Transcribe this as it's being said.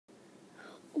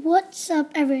What's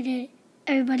up, everybody?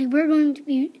 We're going to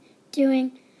be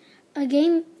doing a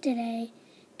game today,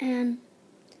 and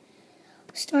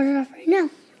start it off right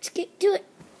now. Let's get to it.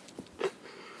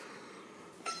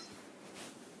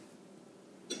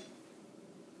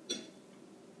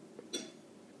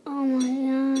 Oh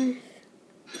my gosh.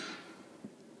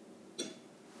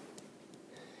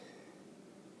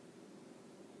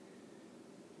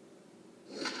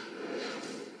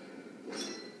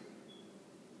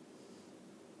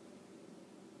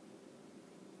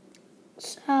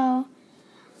 So,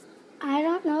 I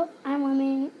don't know if I'm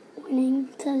winning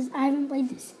because I haven't played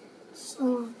this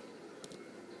so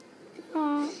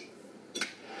long.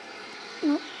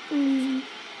 Nope, I'm losing.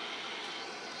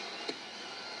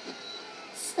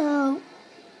 So,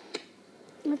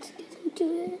 let's get into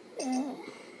it.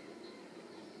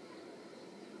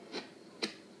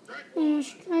 I'm going to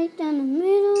strike down the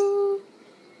middle.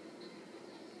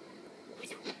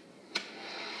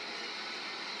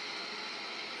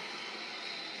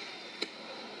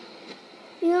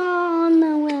 You're on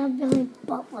the way of Billy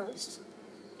Butler's.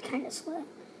 Kind of slow.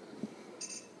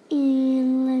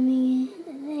 And let me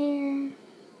get there.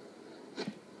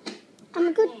 I'm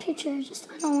a good pitcher, just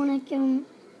I don't want to give him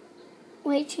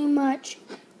way too much.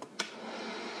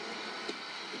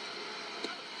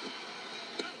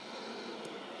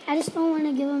 I just don't want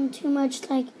to give him too much,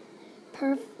 like,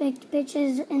 perfect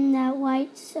pitches in that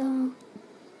white, so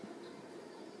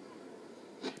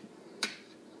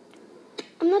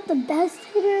I'm not the best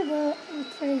hitter, but I'm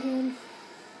pretty good.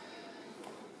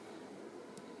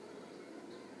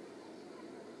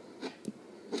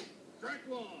 Strike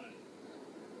one.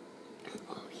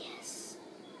 Oh, yes.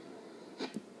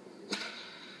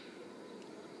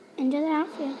 Into the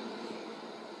outfield.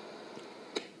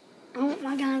 Oh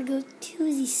my God, go to.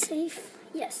 Is he safe?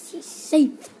 Yes, he's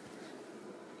safe.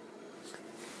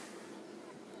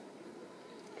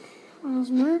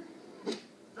 Hosmer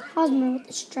with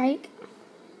the strike.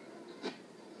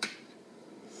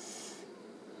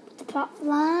 The pop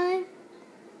fly.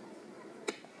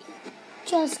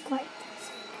 Just quite.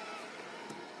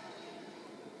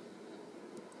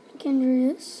 Can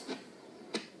do this.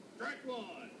 Strike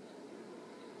one.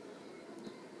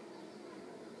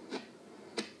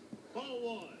 Ball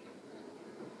one.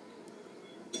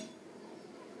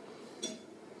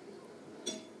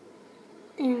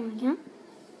 There we go.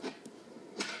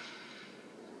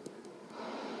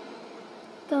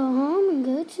 Go home and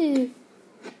go to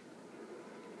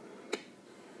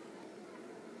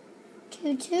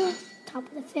 2-2, top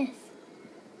of the fifth.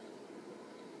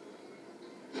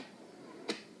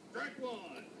 Strike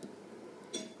one.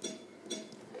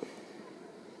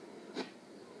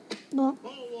 Ball.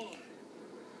 Ball one.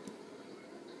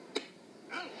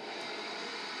 Out.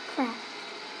 Crap.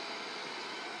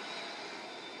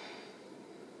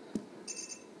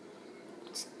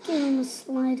 Let's give him a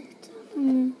slider.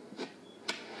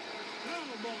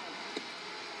 Foul ball.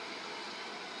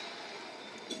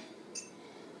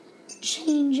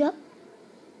 Change up.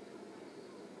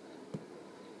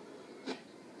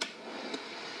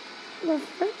 The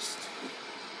first.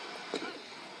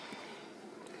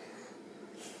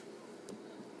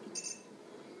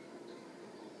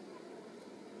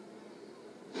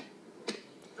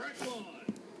 Strike one.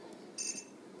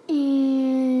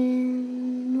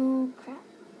 And no crap.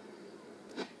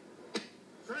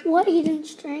 Strike What two. he didn't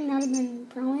string, that would have been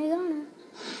probably a goner.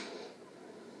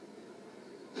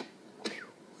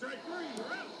 Strike three.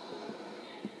 You're out.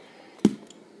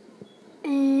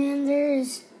 And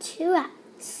there's 2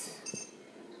 outs.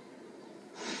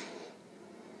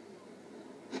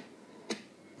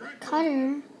 Strike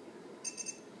Cutter.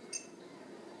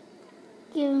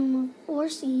 Give him a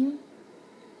 4-seam.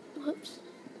 Whoops.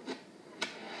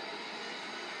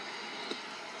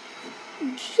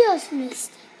 Just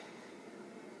missed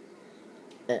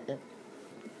it.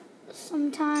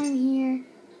 Sometime here,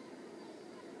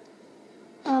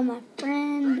 my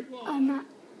friend,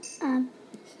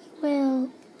 will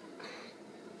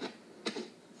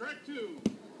Strike two.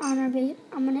 on our base.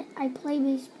 I play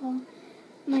baseball.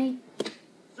 My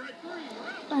Strike three.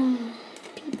 You're out.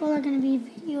 people are gonna be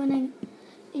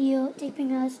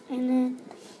videotaping us, and then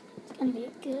it's gonna be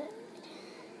good.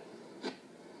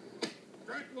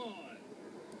 Strike one.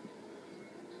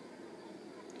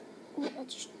 Ooh,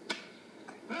 that's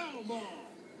Foul ball.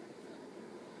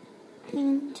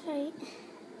 hanging tight.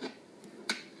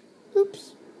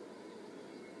 Oops.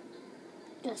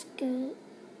 That's good.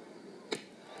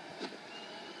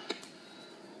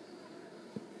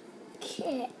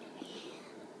 Okay.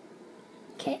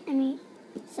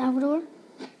 Salvador.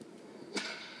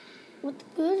 What's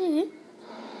good in it?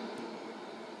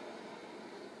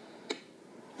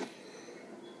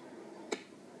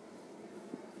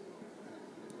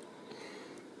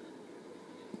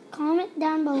 comment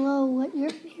down below what your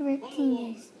favorite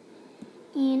team is,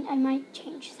 and I might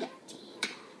change that team.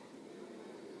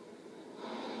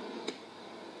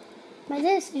 But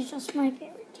this is just my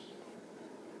favorite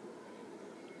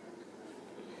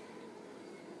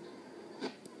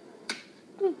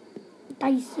team.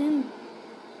 Dyson.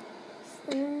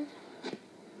 Third.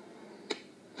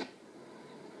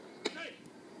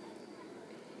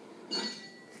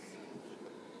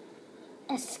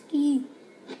 Ski.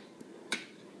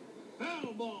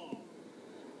 Foul ball.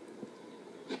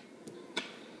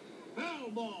 Foul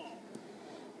ball.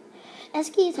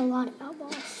 Ski is a lot of foul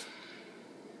balls.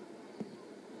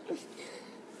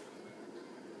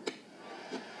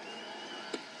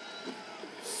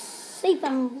 Safe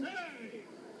out.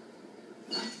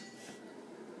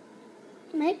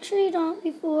 Make sure you don't go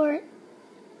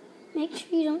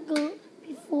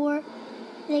before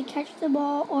they catch the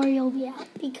ball, or you'll be out,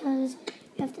 because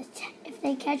you have to if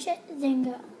they catch it, then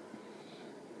go.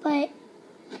 But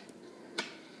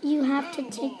you have to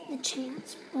take the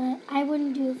chance. But I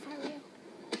wouldn't do it if I were you.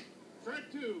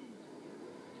 Strike two.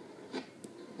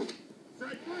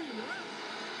 Strike three.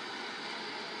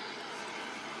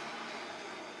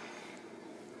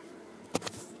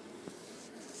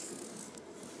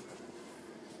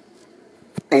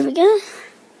 There we go.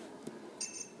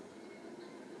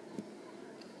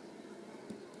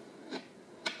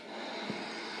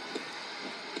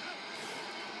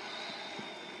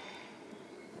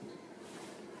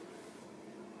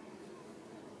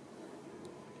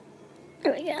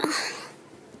 There we go.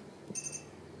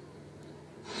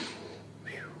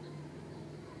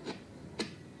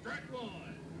 Strike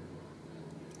one.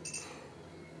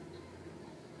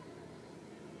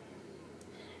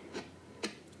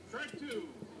 Strike two.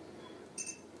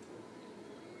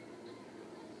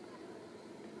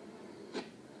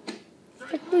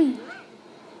 Strike three.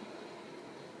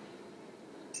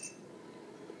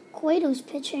 Cueto's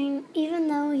pitching, even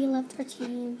though he left our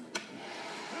team.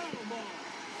 Foul ball.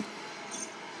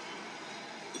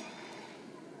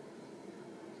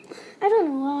 I don't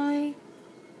know why.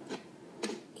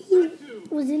 He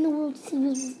was in the World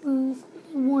Series booth.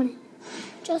 He won it,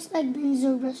 just like Ben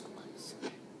Zobrist was.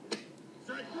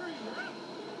 Strike three.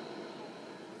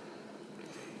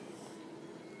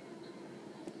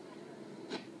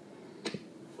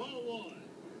 Ball one.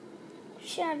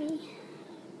 Shabby.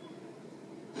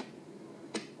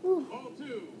 Ooh. Ball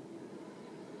two.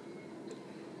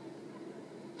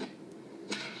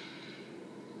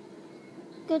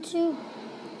 Good too.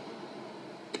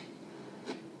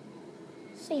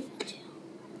 Safe too.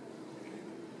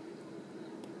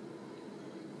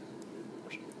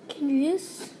 Can you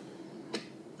use?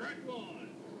 Strike one.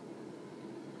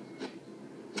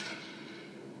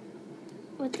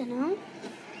 What the no?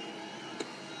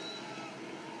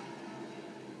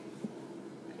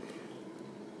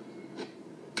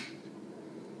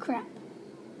 Crap.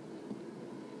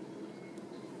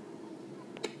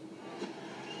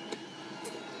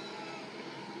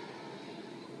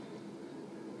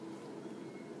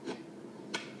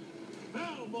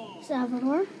 Foul ball.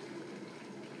 Salvador.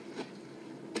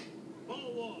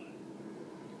 Ball one.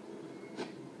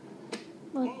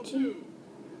 Ball Ball two. two.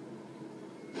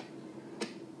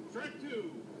 Strike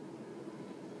two.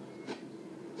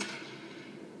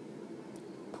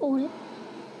 Pulled it.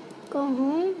 Go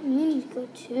home. You need to go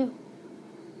too.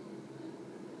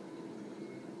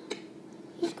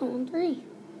 He's going three.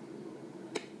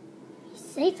 He's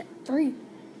safe at three.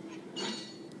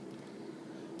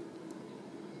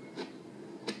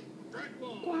 Strike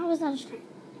one. Why was that a strike?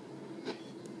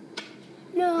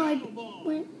 No, I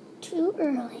went too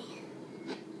early.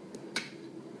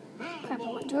 Foul Crap, I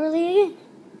ball. went too early again.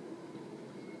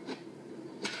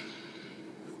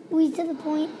 We to the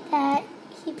point that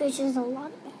he pitches a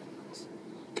lot of bad ones.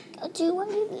 Go to what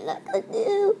you not gonna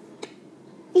do.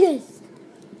 Yes.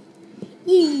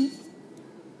 Yes.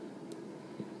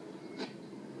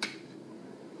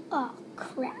 Oh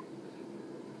crap.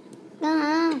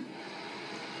 No.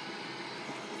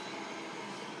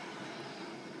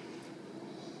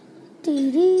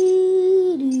 Do.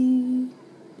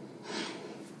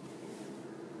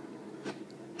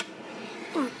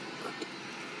 Oh.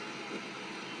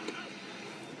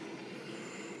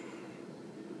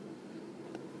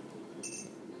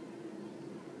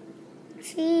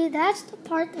 See, that's the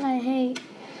part that I hate.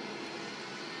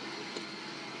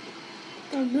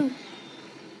 Go blue.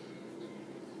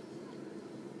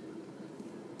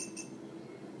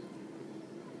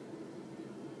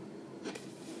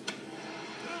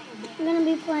 I'm gonna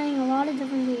be playing a lot of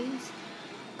different games.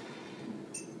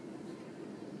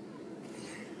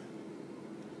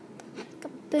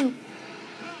 Boom.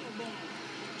 Foul ball.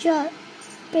 Just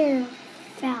barely.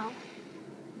 foul.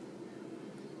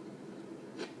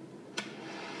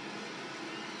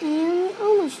 And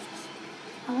almost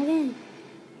foul again.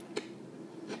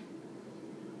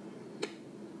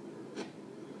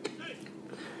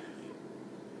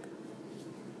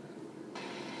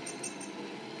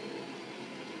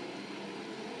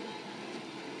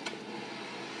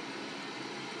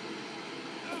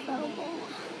 Foul ball.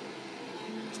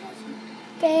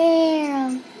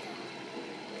 Barely.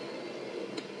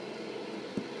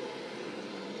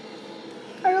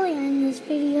 Earlier in this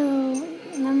video,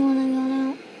 remember when I got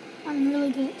out? I'm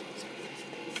really good at this.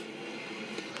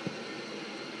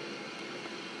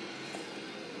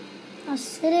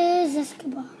 Alcides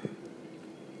Escobar.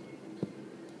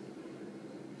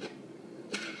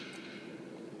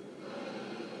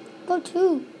 Go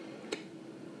two.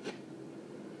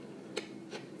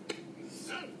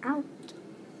 Out.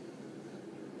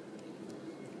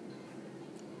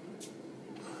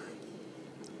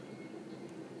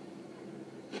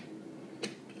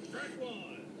 Strike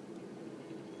one.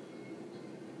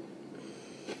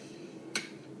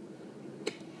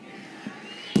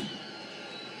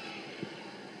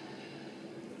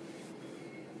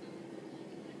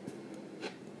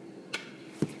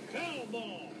 Foul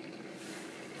ball.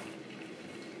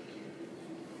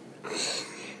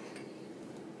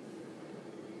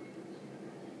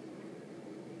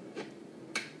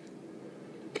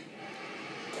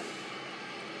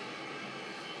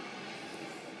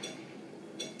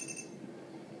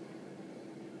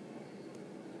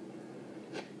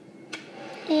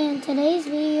 And today's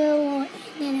video will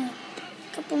end in a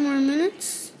couple more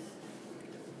minutes.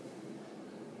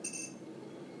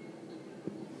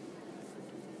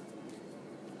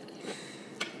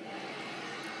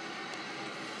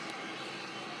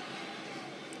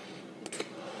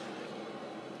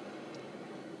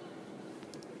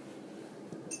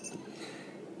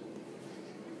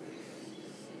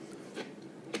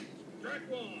 Strike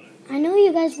one. I know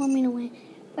you guys want me to win,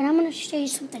 but I'm going to show you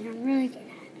something I'm really good at.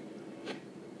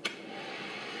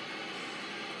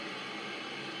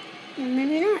 Or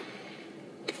maybe not.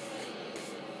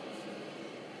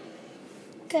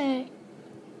 Okay.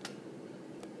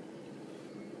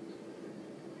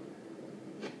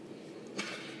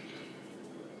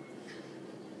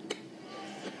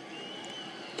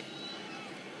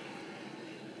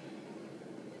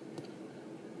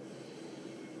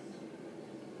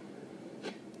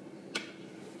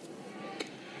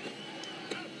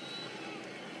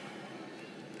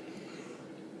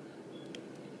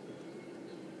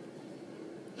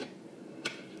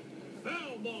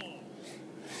 Foul ball.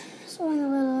 Swing a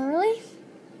little early.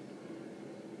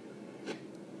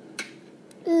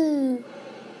 Ooh.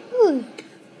 Ooh.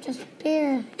 Just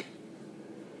barely.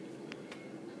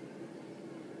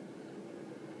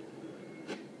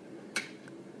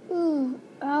 Ooh.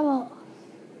 Owl.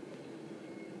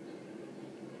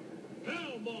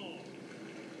 Foul ball.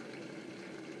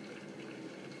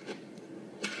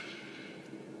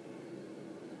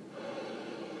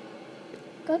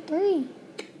 Go three.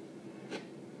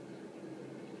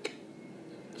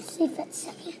 Safe at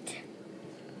second.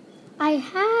 I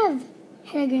have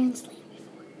hit a grand slam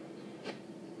before.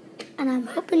 And I'm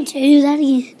hoping to do that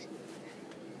again.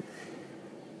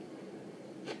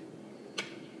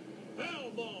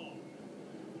 Foul ball.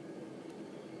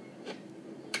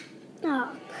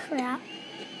 Oh, crap.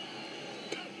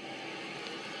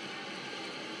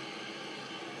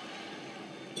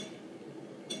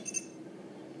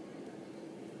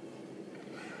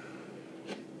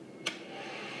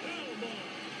 Foul ball.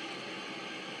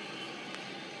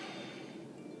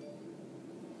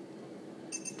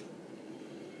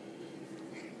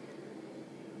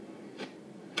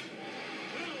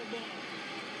 Foul ball.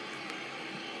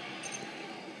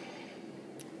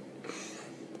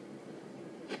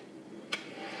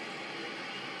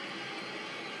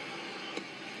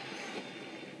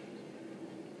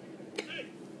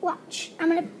 Watch. I'm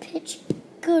going to pitch a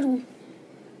good one.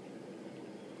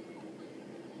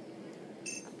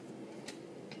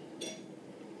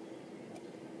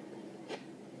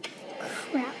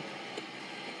 Crap.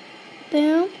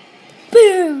 Boom.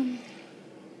 Boom.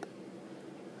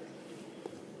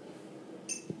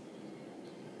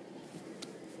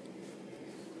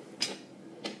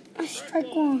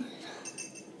 Strike one.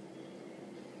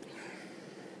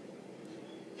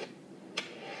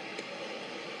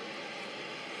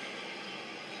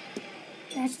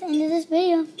 That's the end of this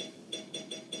video.